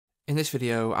In this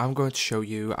video, I'm going to show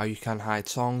you how you can hide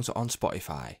songs on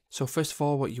Spotify. So first of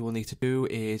all, what you will need to do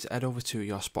is head over to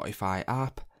your Spotify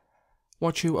app.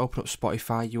 Once you open up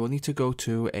Spotify, you will need to go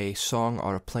to a song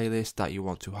or a playlist that you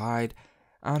want to hide.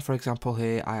 And for example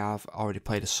here, I have already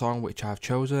played a song which I've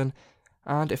chosen.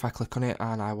 And if I click on it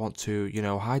and I want to,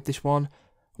 hide this one,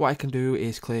 what I can do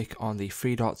is click on the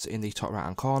three dots in the top right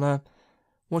hand corner.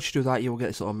 Once you do that, you will get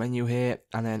this little menu here.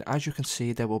 And then as you can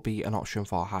see, there will be an option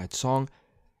for hide song.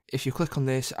 If you click on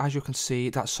this, as you can see,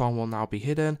 that song will now be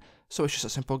hidden. So it's just that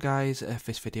simple, guys. If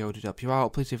this video did help you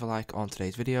out, please leave a like on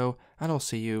today's video, and I'll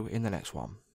see you in the next one.